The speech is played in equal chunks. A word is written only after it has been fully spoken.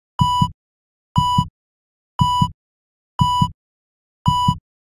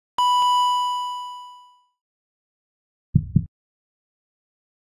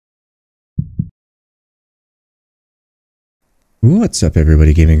What's up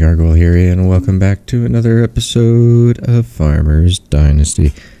everybody, GaminGargoyle here, and welcome back to another episode of Farmers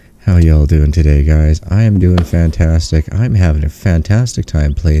Dynasty. How y'all doing today, guys? I am doing fantastic. I'm having a fantastic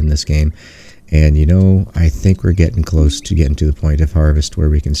time playing this game. And you know, I think we're getting close to getting to the point of harvest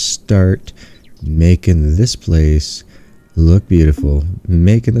where we can start making this place look beautiful.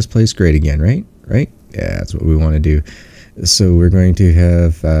 Making this place great again, right? Right? Yeah, that's what we want to do. So we're going to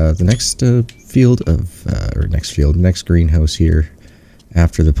have the next next greenhouse here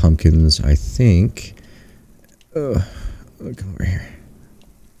after the pumpkins, I think. Look over here.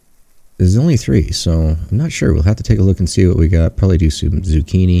 There's only 3, so I'm not sure. We'll have to take a look and see what we got. Probably do some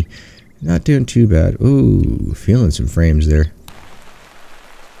zucchini. Not doing too bad. Ooh, feeling some frames there.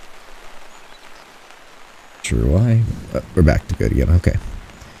 Sure why. We're back to good again. Okay.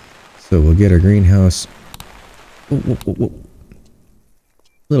 So we'll get our greenhouse. Whoa.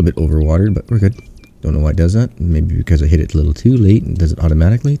 A little bit overwatered, but we're good. Don't know why it does that. Maybe because I hit it a little too late and does it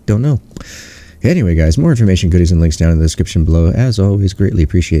automatically. Don't know. Anyway, guys, more information, goodies, and links down in the description below. As always, greatly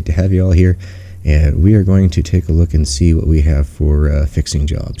appreciate to have you all here. And we are going to take a look and see what we have for fixing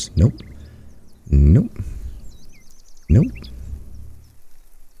jobs. Nope. And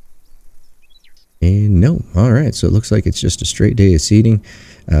no. Alright, so it looks like it's just a straight day of seeding.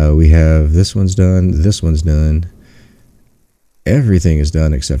 We have this one's done, this one's done. Everything is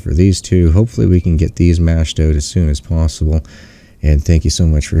done except for these 2. Hopefully we can get these mashed out as soon as possible. And thank you so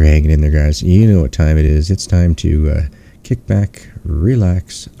much for hanging in there, guys. You know what time it is. It's time to kick back,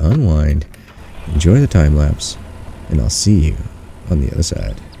 relax, unwind, enjoy the time lapse, and I'll see you on the other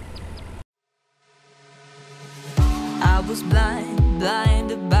side. I was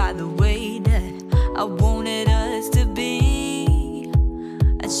blinded by the way that I wanted us to be.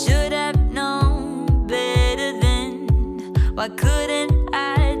 I should have known better then. Why couldn't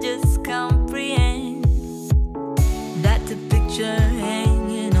I just comprehend that the picture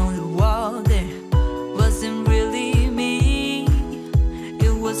hanging on the wall there wasn't really me?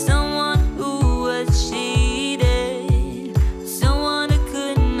 It was someone who was cheated, someone who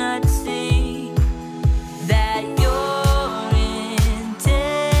could not see that your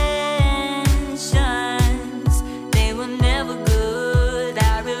intentions, they were never good.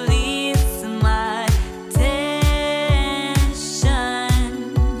 I released my tension,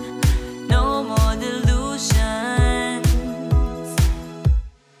 no more delusions,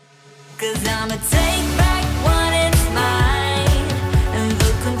 'cause I'ma take back what is mine and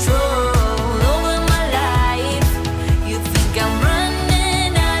the control over my life. You think I'm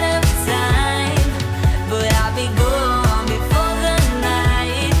running out of time, but I'll be gone before the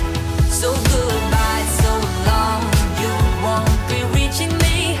night. So goodbye, so long, you won't be reaching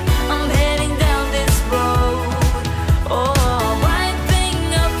me. I'm heading down this road,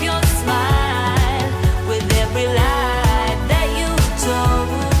 wiping up your smile with every lie that you told.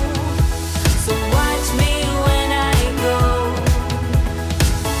 So watch me when I go.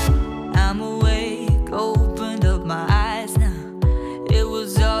 I'm awake, opened up my eyes now. It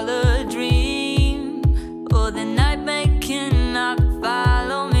was all a dream. The nightmare cannot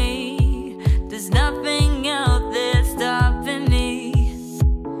follow me. There's nothing out there stopping me.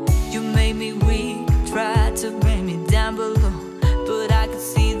 You made me weak, tried to bring me down below, but I could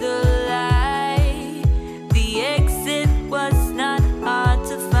see the light. The exit was not hard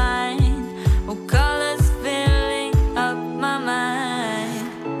to find. Colors filling up my mind.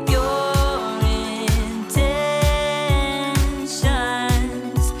 Your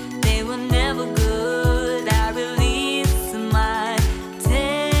intentions, they were never good. I released my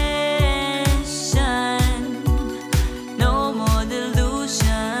tension, no more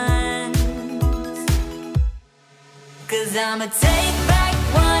delusions, 'cause I'ma take back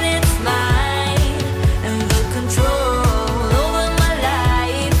what is mine and the control over my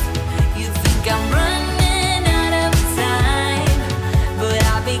life. You think I'm running out of time, but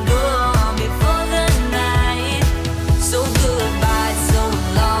I'll be gone before the night. So goodbye, so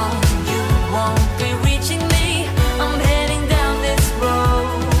long, you won't be reaching me. I'm heading down this road,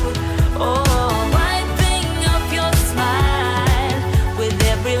 wiping up your smile with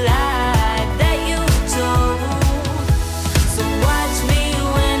every lie that you told. So watch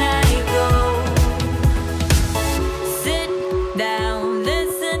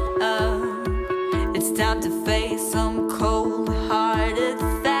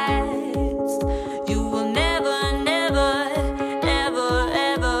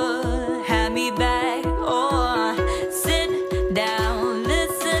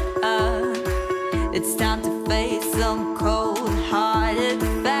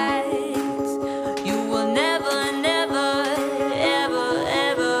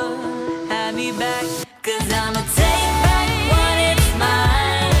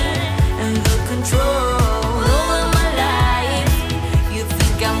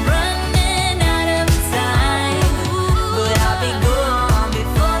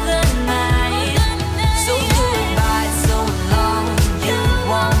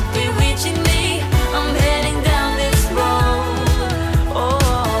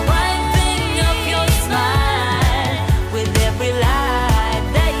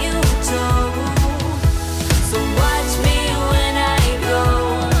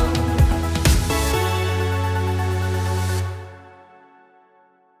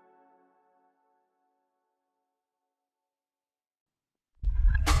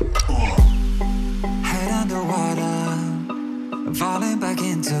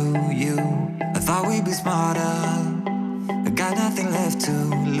be smarter. I got nothing left to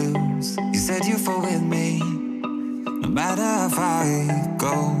lose. You said you fall with me, no matter how far it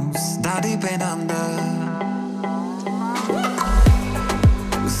goes. Down deep and under,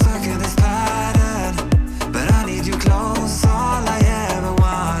 we're stuck in this pattern, but I need you close. All I ever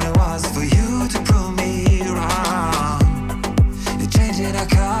wanted was for you to prove me wrong. You're changing our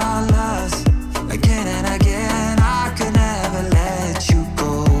colors again and again. I could never let you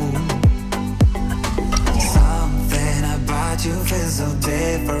go. Something about you feels so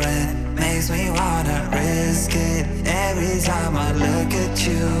different, makes me wanna risk it. Every time I look at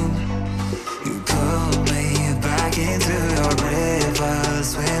you, you pull me back into your river.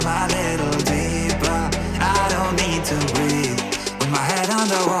 Swim a little deeper, I don't need to breathe with my head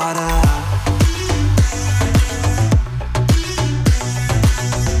underwater.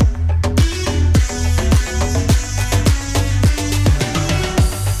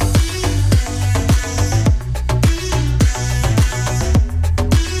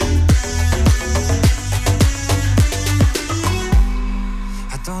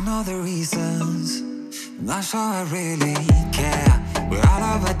 Not sure I really care. We're all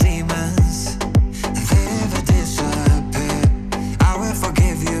of our demons, and they never disappear. I will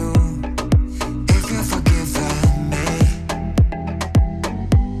forgive you if you've forgiven me.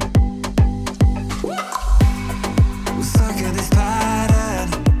 We're stuck in this pattern,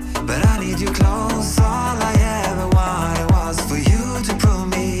 but I need you close. All I ever wanted was for you to prove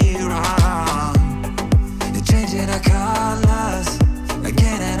me wrong. You're changing our colors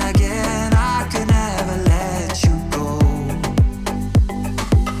again and again. I could never let you go.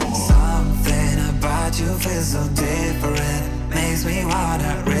 Something about you feels so different, makes me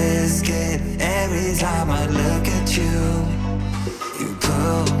wanna risk it. Every time I look at you, you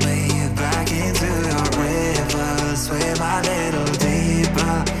pull me back into your river. Swim a little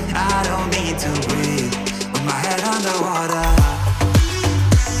deeper, I don't need to breathe with my head underwater.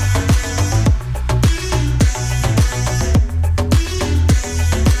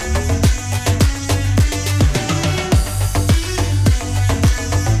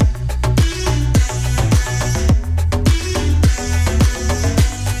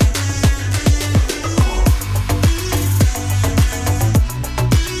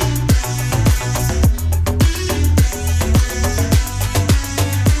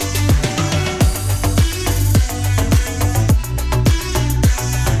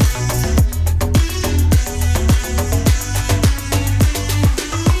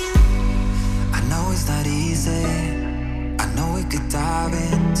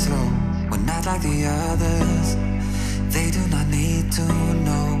 Like the others, they do not need to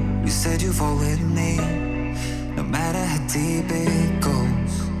know. You said you fall with me, no matter how deep it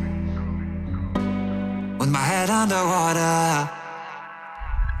goes. With my head underwater.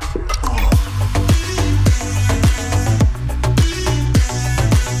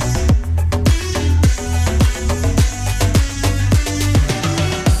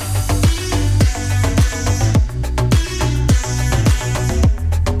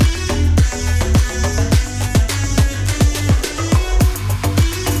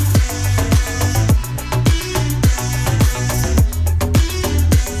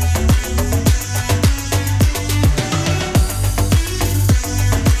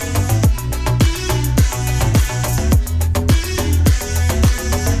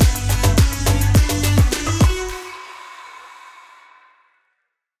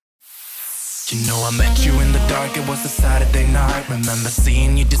 You know I met you in the dark, it was a Saturday night. Remember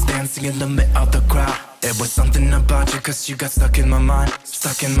seeing you just dancing in the middle of the crowd. It was something about you, cause you got stuck in my mind.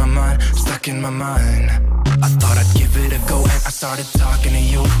 Stuck in my mind, stuck in my mind. I thought I'd give it a go and I started talking to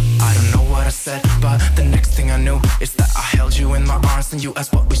you. I don't know what I said, but the next thing I knew is that I held you in my arms and you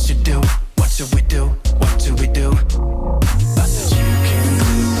asked what we should do. What should we do? What do we do? I said you can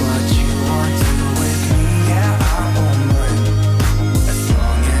do what you want to with me, yeah, I won't mind. As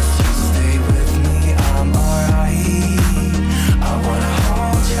long as you stay with me, I'm alright. I wanna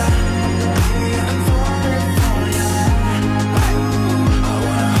hold ya, I'm falling for ya. I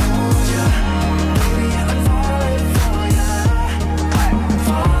wanna hold ya, baby, I'm falling for ya.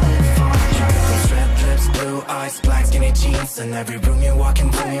 Falling for ya. Those red lips, blue eyes, black skinny jeans, and every room you walk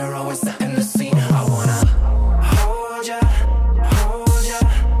into, you're always setting the scene. I wanna hold ya, hold ya.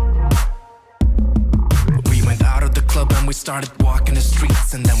 We went out of the club and we started walking the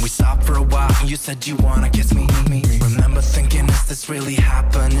streets, and then we stopped for a while and you said you wanna kiss me. Remember thinking, is this really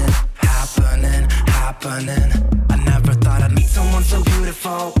happening? Happening, happening. I never thought I'd meet someone so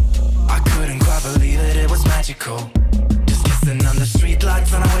beautiful. I couldn't quite believe it, it was magical. Just kissing on the street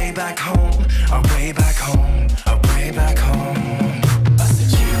lights on our way back home. Our way back home, our way back home. I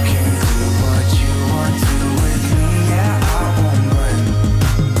said you can do what you want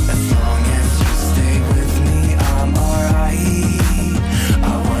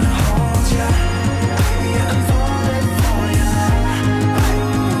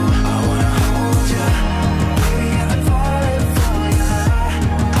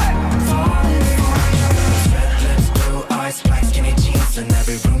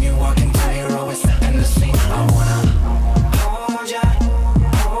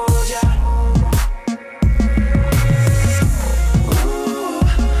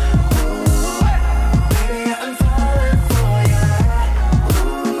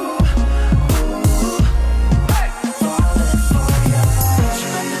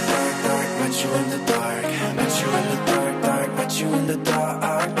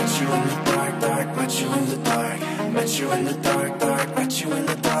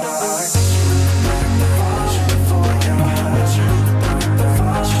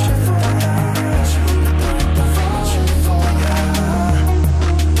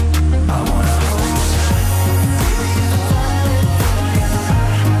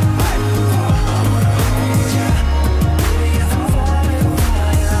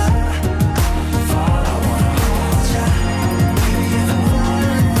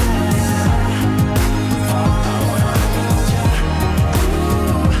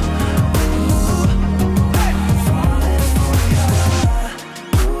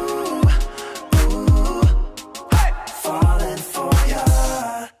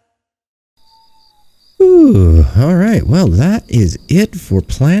All right, well, that is it for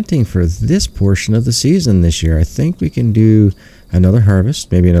planting for this portion of the season this year. I think we can do another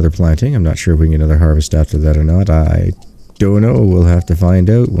harvest, maybe another planting. I'm not sure if we can get another harvest after that or not. I don't know. We'll have to find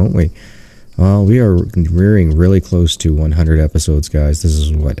out, won't we? Well, we are rearing really close to 100 episodes, guys. This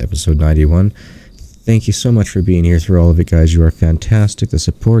is, what, episode 91? Thank you so much for being here through all of it, guys. You are fantastic. The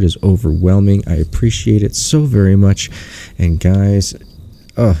support is overwhelming. I appreciate it so very much. And, guys,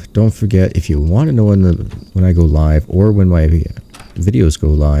 don't forget, if you want to know when I go live or when my videos go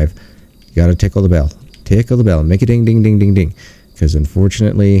live, you got to tickle the bell. Tickle the bell and make it ding, ding, ding, ding, ding. Because,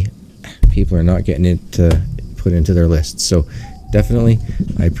 unfortunately, people are not getting it put into their lists. So, definitely,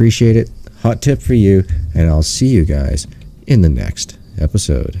 I appreciate it. Hot tip for you, and I'll see you guys in the next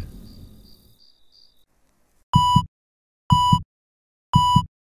episode.